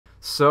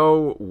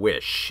So,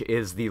 Wish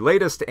is the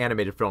latest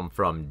animated film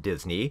from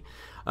Disney,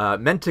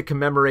 meant to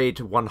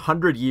commemorate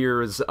 100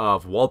 years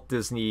of Walt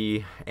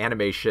Disney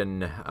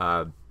animation,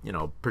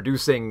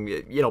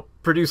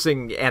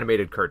 producing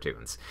animated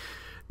cartoons.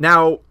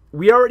 Now,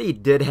 we already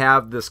did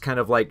have this kind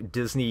of like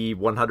Disney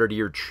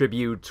 100-year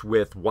tribute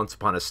with Once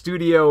Upon a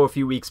Studio a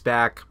few weeks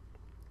back,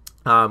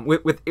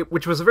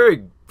 which was a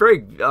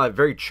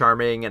very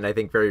charming and I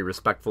think very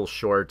respectful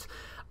short.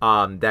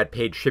 That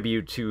paid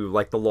tribute to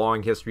like the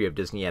long history of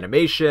Disney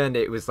animation.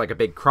 It was like a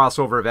big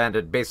crossover event,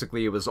 and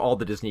basically it was all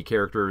the Disney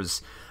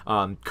characters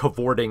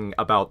cavorting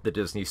about the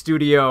Disney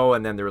studio,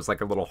 and then there was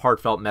like a little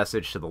heartfelt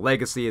message to the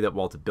legacy that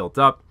Walt had built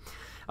up.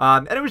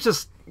 And it was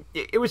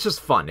just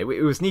fun. It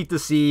was neat to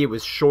see. It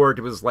was short.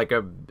 It was like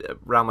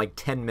around like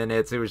 10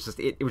 minutes. It was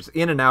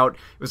in and out.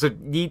 It was a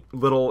neat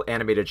little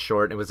animated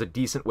short, and it was a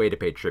decent way to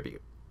pay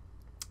tribute.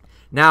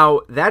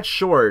 Now, that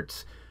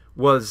short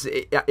was,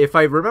 if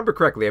I remember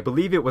correctly, I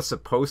believe it was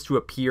supposed to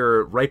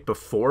appear right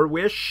before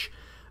Wish,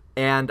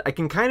 and I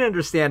can kind of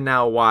understand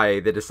now why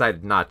they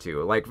decided not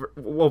to. Like,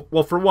 well,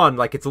 for one,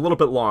 like, it's a little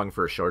bit long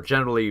for a short.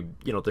 Generally,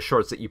 the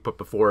shorts that you put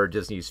before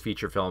Disney's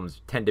feature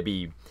films tend to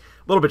be a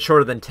little bit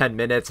shorter than 10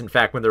 minutes. In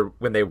fact,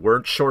 when they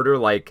weren't shorter,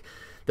 like,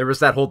 there was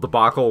that whole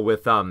debacle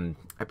with, I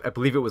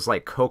believe it was,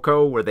 like,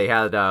 Coco, where they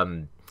had,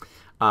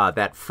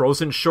 that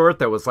Frozen short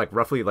that was, like,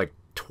 roughly, like,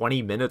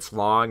 20 minutes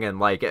long, and,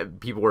 like,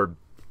 people were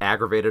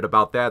aggravated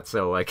about that,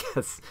 so I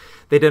guess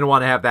they didn't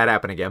want to have that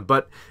happen again.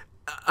 But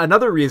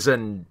another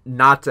reason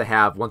not to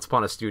have Once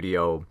Upon a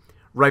Studio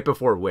right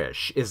before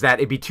Wish is that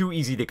it'd be too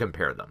easy to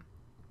compare them.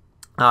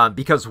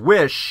 Because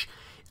Wish,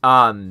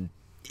 it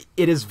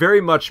is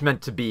very much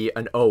meant to be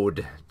an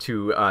ode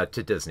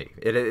to Disney.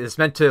 It is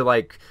meant to,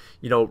 like,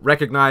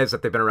 recognize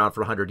that they've been around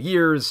for 100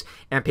 years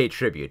and pay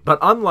tribute. But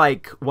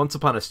unlike Once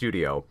Upon a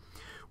Studio,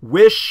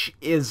 Wish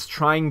is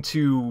trying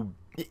to...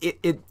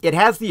 It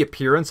has the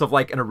appearance of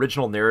like an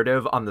original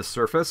narrative on the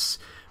surface,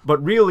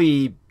 but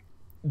really,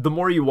 the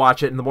more you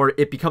watch it and the more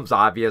it becomes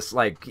obvious,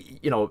 like,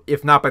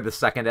 if not by the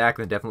second act,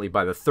 then definitely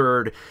by the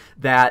third,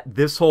 that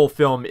this whole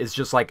film is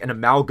just like an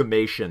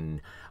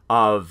amalgamation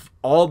of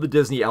all the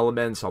Disney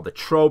elements, all the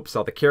tropes,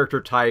 all the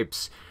character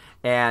types,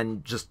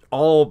 and just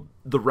all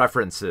the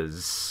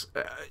references,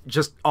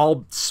 just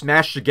all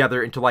smashed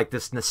together into like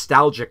this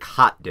nostalgic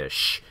hot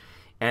dish.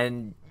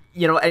 And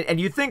and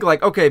you think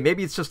like, okay,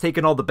 maybe it's just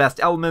taking all the best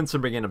elements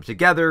and bringing them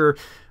together,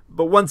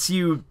 but once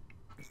you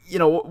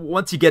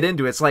get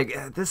into it, it's like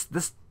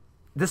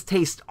this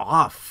tastes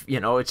off.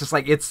 It's just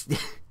like it's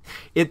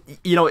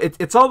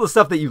all the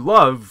stuff that you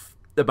love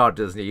about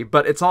Disney,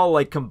 but it's all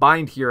like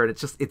combined here, and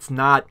it's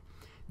not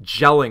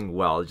gelling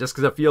well, just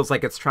because it feels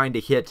like it's trying to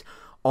hit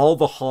all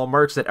the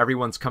hallmarks that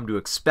everyone's come to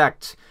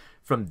expect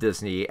from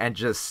Disney,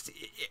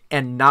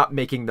 and not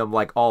making them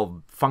like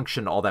all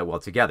function all that well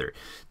together.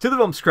 To the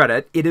film's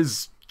credit, it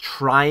is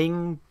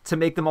trying to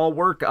make them all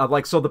work.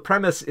 So the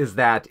premise is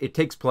that it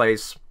takes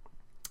place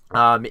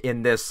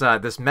in this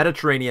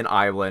Mediterranean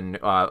island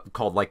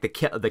called like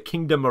the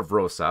Kingdom of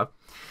Rosa,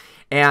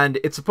 and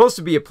it's supposed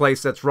to be a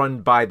place that's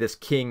run by this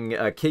king,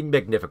 King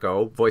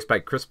Magnifico, voiced by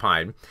Chris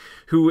Pine,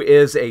 who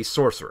is a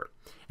sorcerer.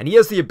 And he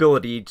has the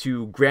ability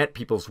to grant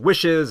people's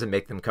wishes and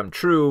make them come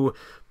true.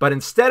 But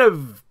instead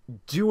of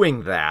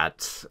doing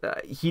that,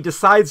 he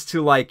decides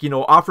to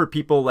offer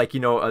people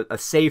a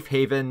safe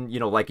haven.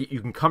 You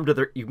can come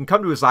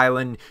to his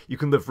island. You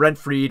can live rent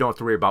free. You don't have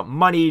to worry about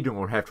money. You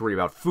don't have to worry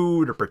about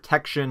food or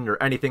protection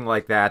or anything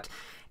like that,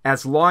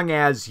 as long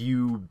as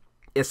you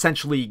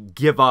essentially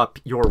give up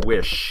your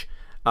wish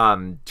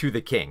to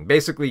the king.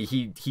 Basically,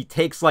 he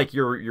takes like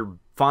your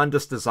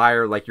fondest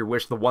desire, like your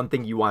wish, the one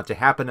thing you want to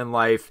happen in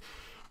life.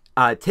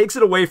 Takes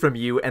it away from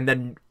you and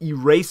then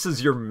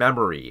erases your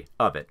memory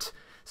of it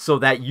so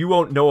that you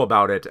won't know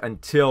about it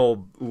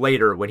until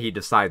later when he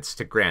decides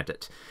to grant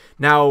it.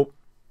 Now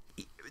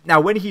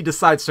when he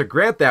decides to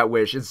grant that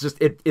wish, it's just,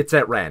 it's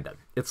at random.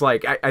 It's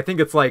like, I think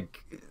it's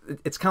like,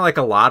 it's kind of like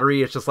a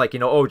lottery. It's just like,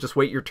 just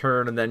wait your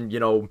turn and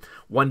then,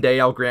 one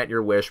day I'll grant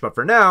your wish. But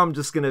for now, I'm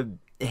just going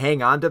to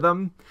hang on to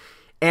them.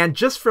 And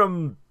just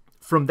from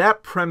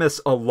that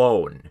premise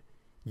alone,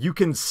 you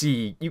can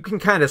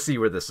kind of see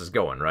where this is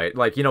going, right?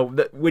 Like,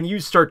 when you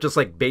start just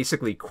like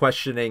basically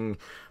questioning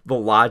the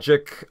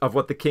logic of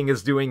what the king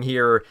is doing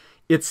here,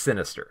 it's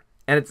sinister.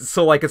 And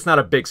it's not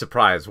a big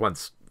surprise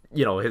once,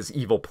 his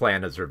evil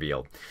plan is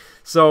revealed.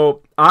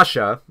 So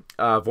Asha,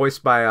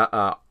 voiced by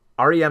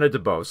Ariana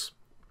DeBose,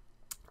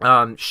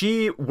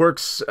 she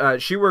works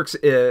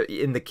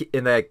in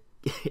the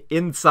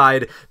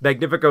inside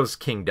Magnifico's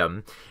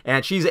kingdom,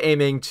 and she's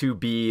aiming to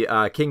be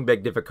King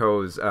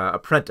Magnifico's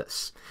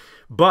apprentice.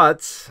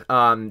 But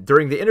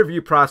during the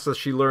interview process,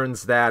 she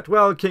learns that,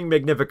 well, King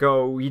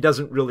Magnifico, he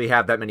doesn't really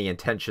have that many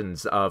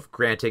intentions of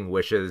granting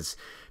wishes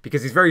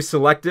because he's very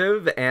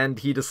selective, and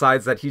he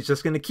decides that he's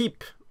just going to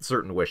keep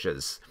certain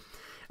wishes.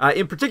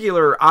 In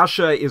particular,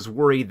 Asha is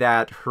worried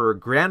that her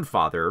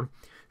grandfather,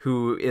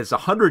 who is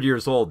 100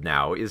 years old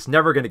now, is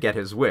never going to get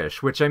his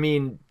wish, which, I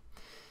mean,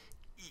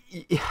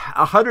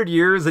 100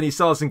 years and he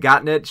still hasn't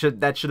gotten it.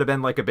 That should have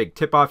been like a big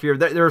tip off here.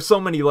 There are so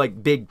many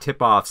like big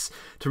tip offs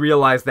to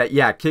realize that,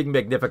 yeah, King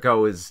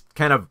Magnifico is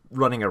kind of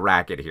running a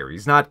racket here.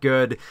 He's not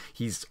good.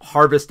 He's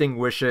harvesting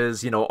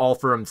wishes, you know, all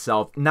for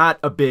himself. Not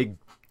a big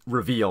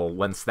reveal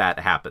once that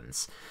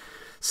happens.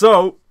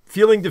 So,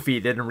 feeling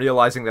defeated and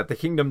realizing that the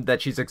kingdom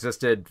that she's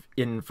existed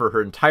in for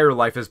her entire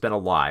life has been a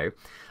lie,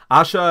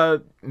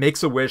 Asha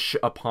makes a wish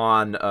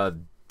upon a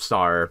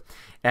star,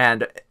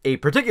 and a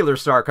particular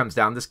star comes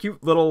down. This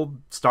cute little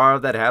star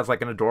that has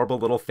like an adorable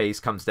little face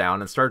comes down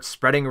and starts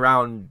spreading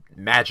around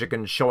magic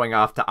and showing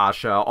off to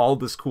Asha all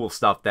this cool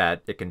stuff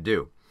that it can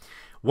do.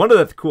 One of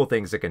the cool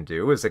things it can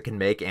do is it can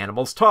make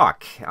animals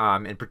talk.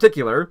 In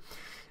particular,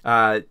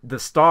 the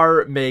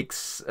star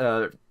makes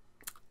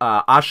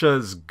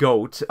Asha's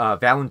goat,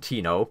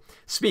 Valentino,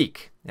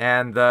 speak.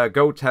 And the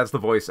goat has the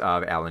voice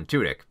of Alan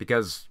Tudyk,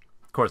 because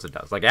of course it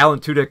does. Like, Alan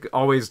Tudyk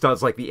always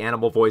does like the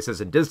animal voices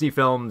in Disney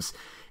films,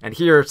 and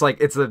here it's like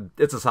it's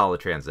a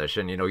solid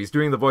transition. You know, he's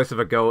doing the voice of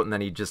a goat, and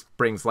then he just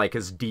brings like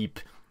his deep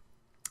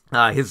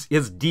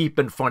his deep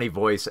and funny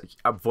voice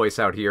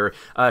out here.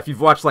 If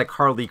you've watched like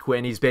Harley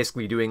Quinn, he's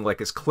basically doing like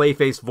his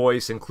Clayface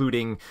voice,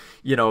 including,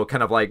 you know,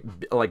 kind of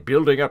like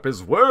building up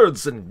his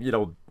words and, you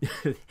know,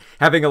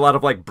 having a lot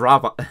of like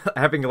bravado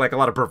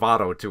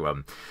to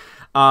him.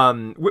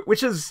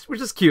 Which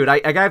is cute.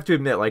 I have to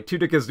admit, like,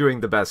 Tudyk is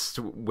doing the best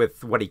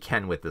with what he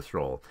can with this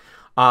role.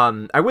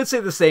 I would say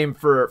the same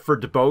for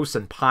DeBose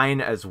and Pine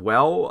as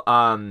well.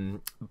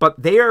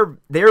 But they are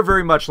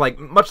very much like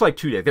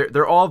Tudyk.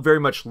 They're all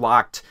very much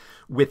locked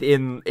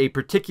within a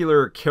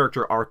particular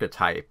character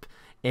archetype,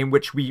 in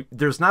which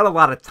there's not a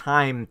lot of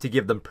time to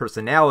give them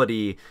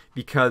personality,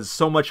 because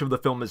so much of the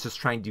film is just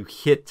trying to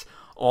hit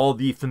all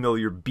the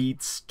familiar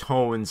beats,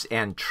 tones,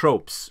 and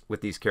tropes with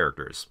these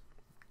characters.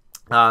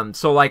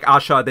 So like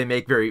Asha, they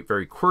make very,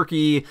 very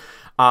quirky.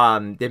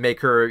 They make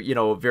her, you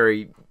know,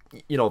 very,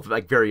 you know,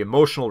 like very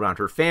emotional around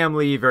her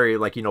family, very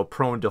like, you know,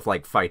 prone to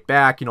like fight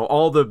back, you know,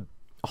 all the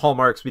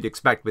hallmarks we'd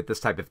expect with this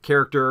type of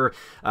character.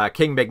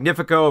 King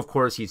Magnifico, of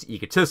course, he's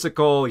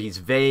egotistical, he's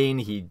vain,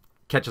 he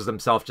catches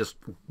himself just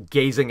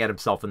gazing at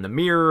himself in the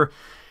mirror.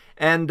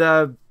 And,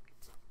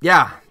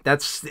 yeah,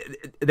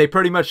 they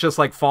pretty much just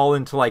like fall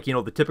into like, you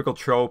know, the typical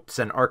tropes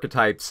and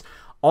archetypes,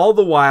 all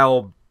the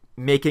while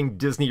making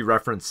Disney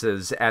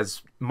references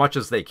as much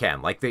as they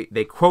can. Like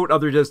they quote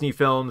other Disney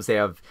films, they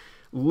have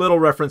little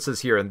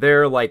references here and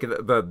there, like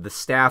the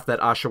staff that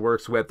Asha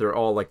works with, they're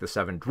all like the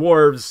Seven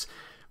Dwarves,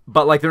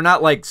 but like they're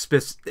not like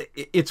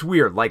it's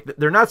weird, like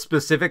they're not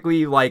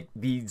specifically like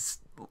these,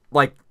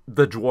 like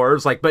the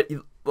dwarves, like, but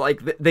like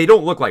they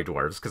don't look like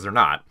dwarves because they're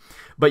not.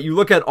 But you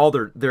look at all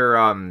their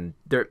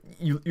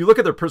you look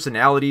at their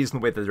personalities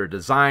and the way that they're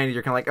designed,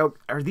 you're kind of like, oh,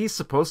 are these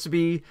supposed to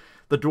be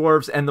the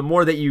dwarves? And the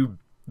more that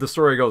the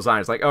story goes on,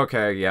 it's like,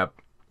 okay, yep,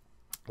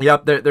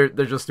 they're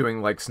just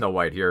doing like Snow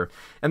White here.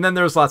 And then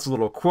there's lots of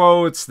little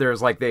quotes.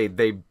 There's like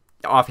they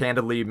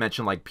offhandedly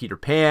mention like Peter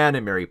Pan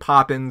and Mary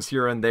Poppins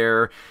here and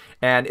there.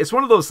 And it's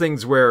one of those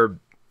things where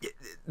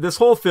this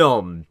whole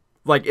film,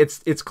 like,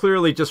 it's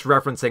clearly just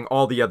referencing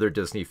all the other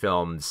Disney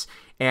films.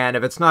 And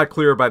if it's not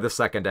clear by the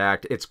second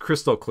act, it's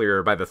crystal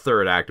clear by the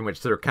third act, in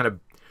which they're kind of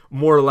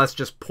more or less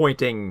just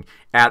pointing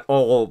at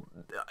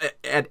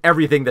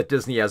everything that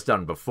Disney has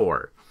done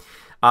before.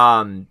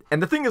 And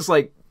the thing is,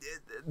 like,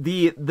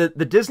 the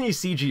Disney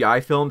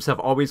CGI films have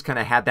always kind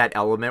of had that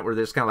element where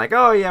they're just kind of like,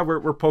 oh yeah,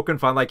 we're poking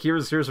fun, like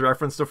here's a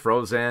reference to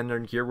Frozen,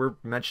 and here we're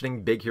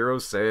mentioning Big Hero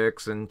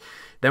 6, and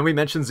then we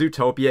mentioned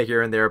Zootopia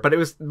here and there, but it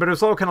was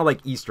all kind of like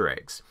Easter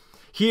eggs.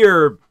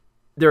 Here,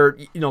 they're,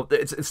 you know,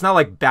 it's not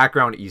like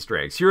background Easter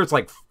eggs. Here it's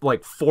like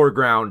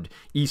foreground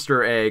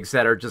Easter eggs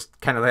that are just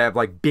kind of have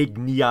like big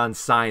neon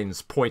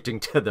signs pointing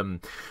to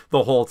them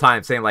the whole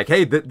time, saying like,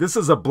 hey, this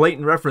is a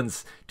blatant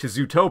reference to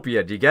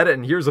Zootopia. Do you get it?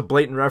 And here's a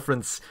blatant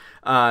reference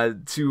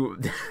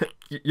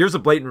here's a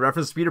blatant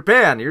reference to Peter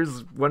Pan.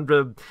 Here's one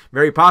to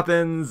Mary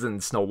Poppins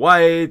and Snow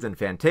White and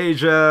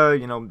Fantasia,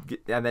 you know,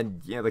 and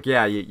then, you know, like,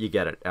 yeah, you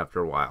get it after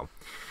a while.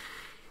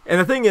 And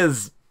the thing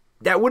is,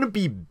 that wouldn't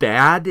be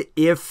bad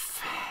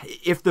if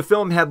the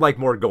film had like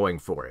more going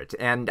for it.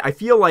 And I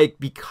feel like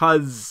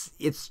because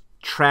it's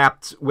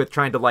trapped with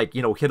trying to, like,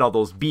 you know, hit all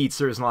those beats,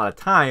 there isn't a lot of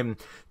time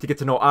to get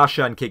to know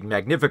Asha and King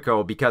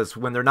Magnifico, because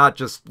when they're not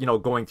just, you know,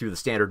 going through the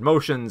standard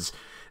motions,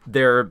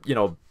 they're, you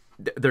know,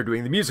 they're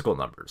doing the musical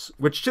numbers,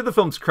 which, to the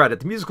film's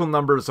credit, the musical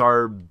numbers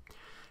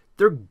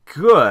they're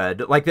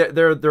good. Like,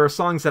 there are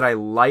songs that I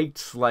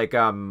liked, like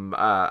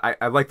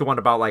I like the one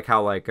about like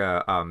how like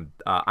I'm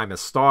a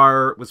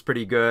Star was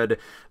pretty good.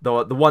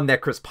 The one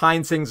that Chris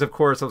Pine sings, of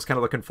course, I was kind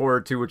of looking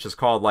forward to, which is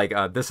called like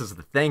This Is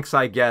the Thanks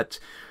I Get,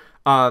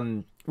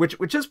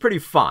 which is pretty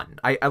fun.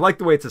 I like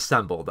the way it's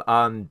assembled.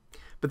 But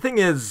the thing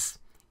is,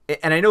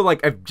 and I know,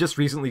 like, I've just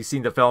recently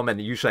seen the film,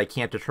 and usually I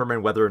can't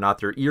determine whether or not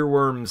they're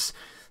earworms,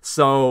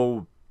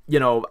 so, you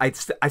know, I'd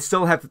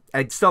still have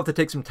to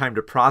take some time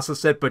to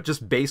process it, but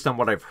just based on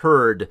what I've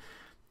heard,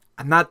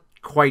 I'm not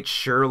quite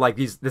sure like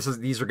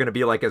these are going to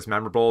be like as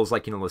memorable as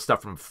like, you know, the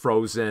stuff from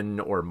Frozen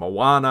or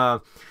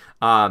Moana.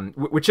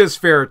 Which is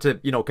fair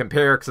to, you know,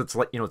 compare, because it's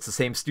like, you know, it's the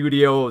same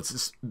studio, it's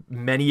just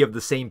many of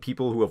the same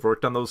people who have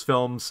worked on those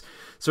films.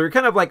 So you're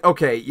kind of like,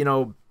 okay, you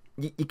know,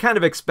 you kind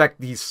of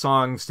expect these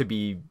songs to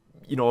be,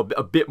 you know,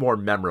 a bit more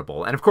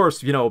memorable. And of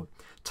course, you know,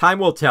 time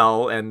will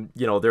tell, and,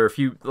 you know, there are a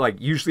few, like,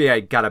 usually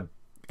I gotta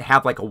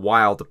have like a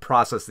while to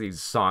process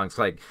these songs,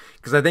 like,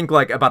 because I think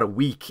like about a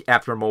week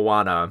after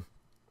Moana,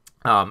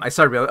 I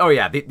started realizing, oh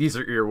yeah, these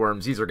are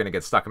earworms, these are gonna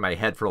get stuck in my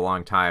head for a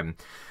long time.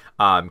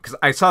 Because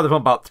I saw the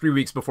film about 3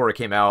 weeks before it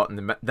came out,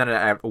 and then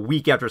a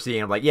week after seeing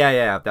it, I'm like,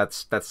 yeah,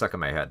 that's stuck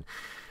in my head.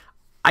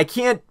 I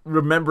can't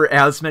remember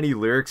as many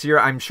lyrics here.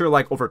 I'm sure,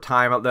 like, over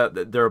time,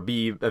 there'll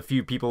be a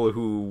few people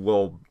who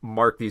will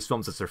mark these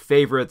films as their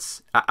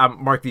favorites,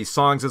 mark these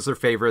songs as their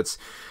favorites.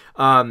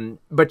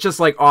 But just,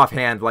 like,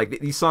 offhand,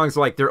 like, these songs,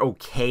 like, they're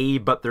okay,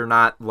 but they're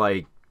not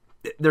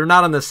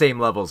on the same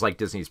level as, like,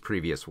 Disney's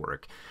previous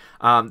work.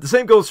 The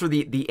same goes for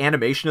the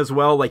animation as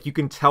well. Like, you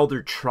can tell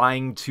they're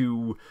trying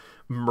to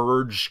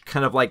merge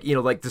kind of like, you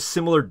know, like the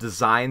similar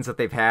designs that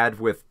they've had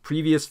with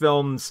previous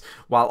films,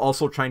 while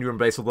also trying to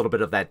embrace a little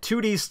bit of that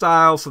 2D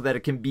style so that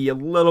it can be a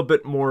little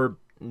bit more,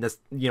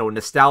 you know,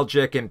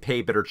 nostalgic and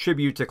pay better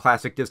tribute to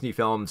classic Disney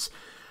films.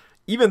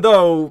 Even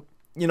though,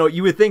 you know,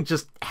 you would think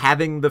just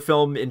having the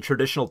film in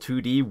traditional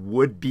 2D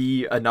would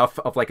be enough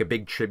of like a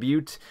big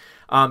tribute.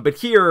 But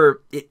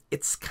here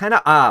it's kind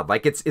of odd.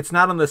 Like it's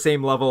not on the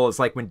same level as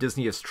like when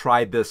Disney has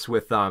tried this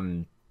with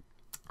something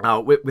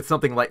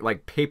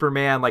like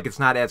Paperman. Like, it's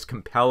not as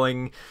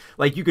compelling.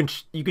 Like, you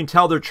can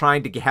tell they're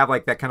trying to have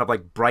like that kind of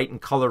like bright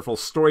and colorful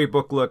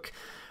storybook look,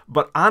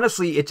 but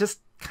honestly it just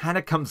kind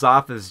of comes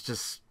off as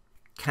just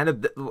kind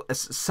of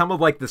some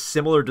of like the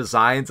similar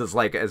designs as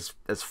like as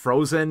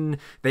Frozen.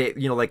 They,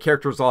 you know, like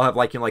characters all have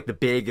like, you know, like the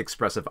big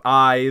expressive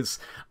eyes,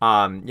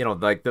 you know,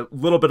 like the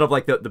little bit of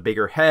like the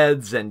bigger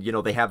heads, and, you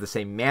know, they have the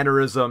same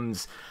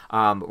mannerisms,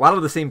 a lot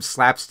of the same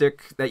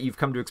slapstick that you've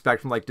come to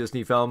expect from like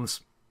Disney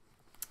films.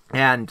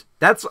 And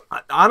that's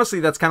honestly,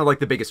 that's kind of like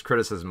the biggest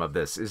criticism of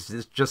this,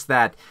 is just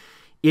that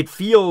it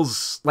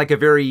feels like a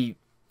very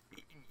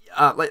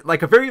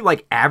like a very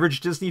like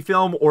average Disney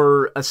film,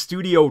 or a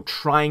studio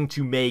trying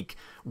to make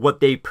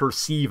what they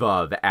perceive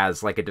of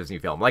as like a Disney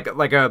film. Like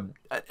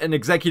an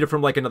executive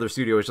from like another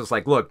studio is just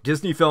like, look,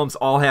 Disney films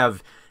all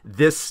have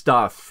this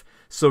stuff,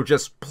 so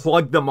just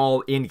plug them all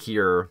in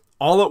here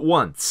all at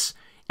once.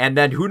 And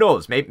then who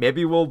knows?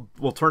 Maybe we'll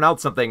turn out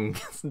something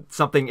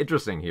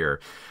interesting here.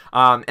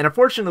 And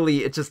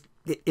unfortunately,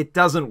 it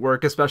doesn't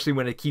work, especially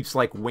when it keeps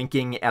like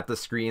winking at the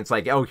screen. It's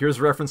like, oh, here's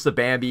a reference to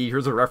Bambi,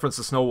 here's a reference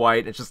to Snow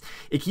White.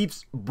 It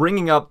keeps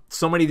bringing up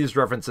so many of these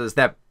references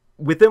that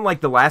within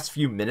like the last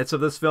few minutes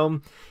of this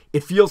film,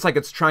 it feels like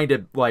it's trying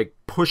to like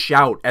push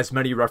out as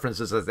many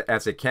references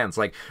as it can. It's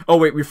like, oh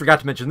wait, we forgot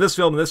to mention this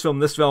film, this film,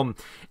 this film,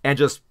 and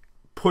just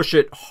push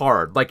it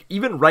hard. Like,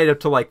 even right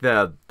up to like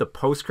the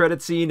post-credit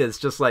scene is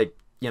just like,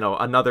 you know,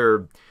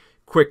 another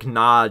quick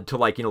nod to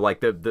like, you know,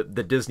 like the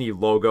Disney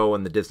logo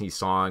and the Disney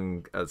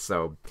song.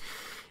 So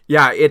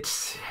yeah,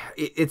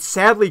 it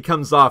sadly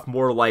comes off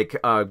more like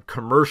a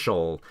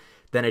commercial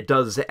than it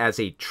does as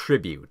a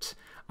tribute.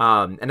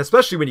 And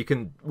especially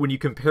when you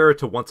compare it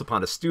to Once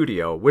Upon a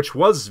Studio, which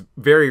was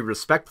very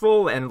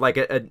respectful and like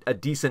a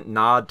decent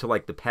nod to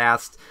like the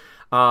past.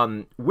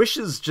 Wish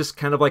is just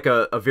kind of like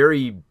a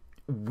very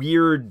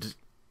weird,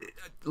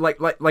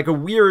 like a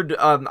weird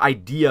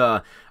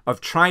idea of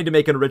trying to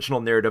make an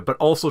original narrative, but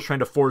also trying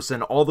to force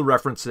in all the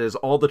references,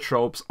 all the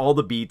tropes, all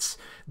the beats,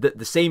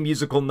 the same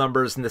musical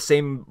numbers, and the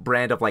same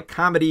brand of like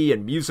comedy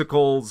and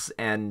musicals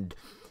and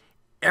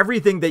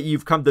everything that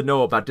you've come to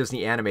know about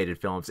Disney animated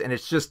films. And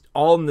it's just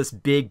all in this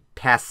big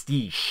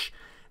pastiche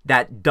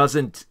that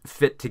doesn't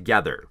fit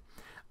together.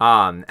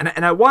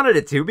 And I wanted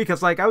it to,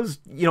 because like I was,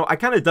 you know, I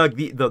kind of dug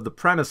the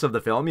premise of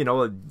the film, you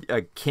know,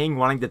 a king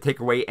wanting to take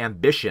away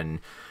ambition,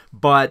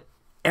 but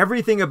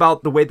everything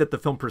about the way that the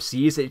film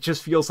proceeds, it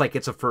just feels like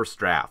it's a first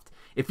draft.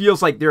 It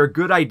feels like there are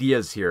good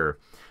ideas here,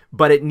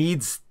 but it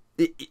needs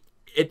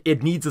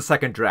a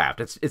second draft.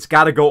 It's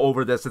got to go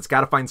over this. It's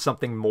got to find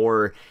something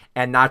more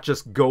and not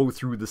just go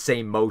through the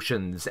same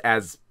motions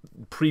as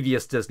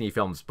previous Disney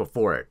films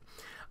before it.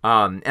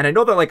 And I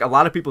know that like a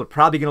lot of people are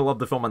probably going to love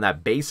the film on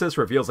that basis,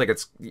 where it feels like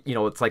it's, you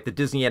know, it's like the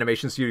Disney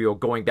animation studio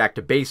going back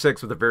to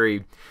basics with a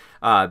very,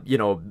 you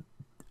know,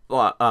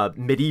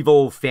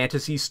 medieval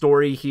fantasy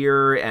story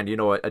here, and, you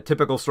know, a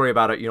typical story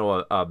about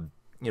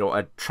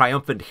a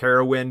triumphant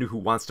heroine who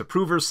wants to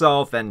prove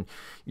herself and,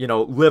 you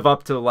know, live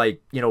up to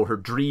like, you know, her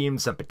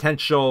dreams and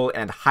potential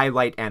and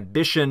highlight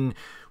ambition,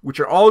 which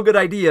are all good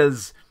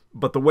ideas,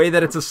 but the way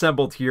that it's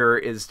assembled here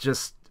is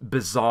just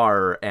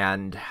bizarre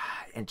and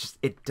just,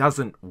 it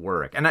doesn't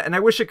work. And I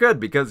wish it could,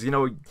 because, you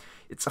know,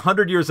 it's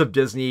 100 years of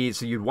Disney,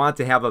 so you'd want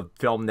to have a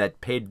film that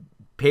paid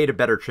a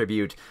better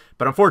tribute.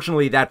 But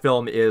unfortunately, that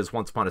film is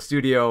Once Upon a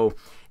Studio,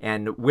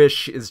 and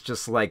Wish is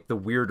just like the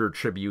weirder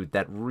tribute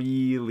that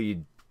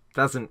really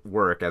doesn't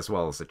work as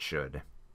well as it should.